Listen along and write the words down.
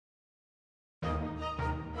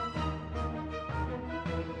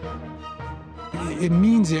it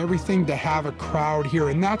means everything to have a crowd here,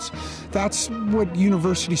 and that's what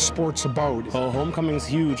university sport's about. Oh, homecoming's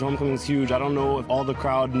huge. Homecoming's huge. I don't know if all the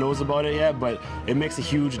crowd knows about it yet, but it makes a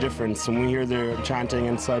huge difference when we hear their chanting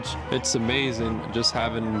and such. It's amazing just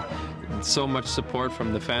having so much support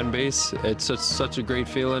from the fan base. It's such a great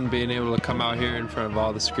feeling being able to come out here in front of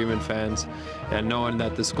all the screaming fans and knowing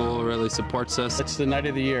that the school really supports us. It's the night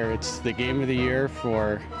of the year. It's the game of the year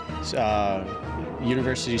for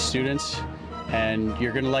university students, and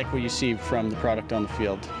you're going to like what you see from the product on the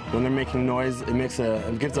field. When they're making noise,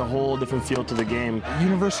 it gives a whole different feel to the game.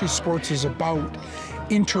 University sports is about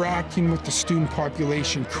interacting with the student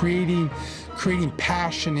population, creating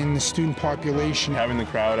passion in the student population. Having the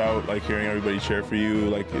crowd out, like hearing everybody cheer for you,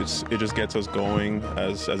 like it just gets us going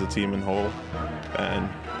as a team in whole, and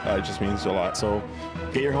it just means a lot. So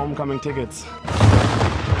get your homecoming tickets.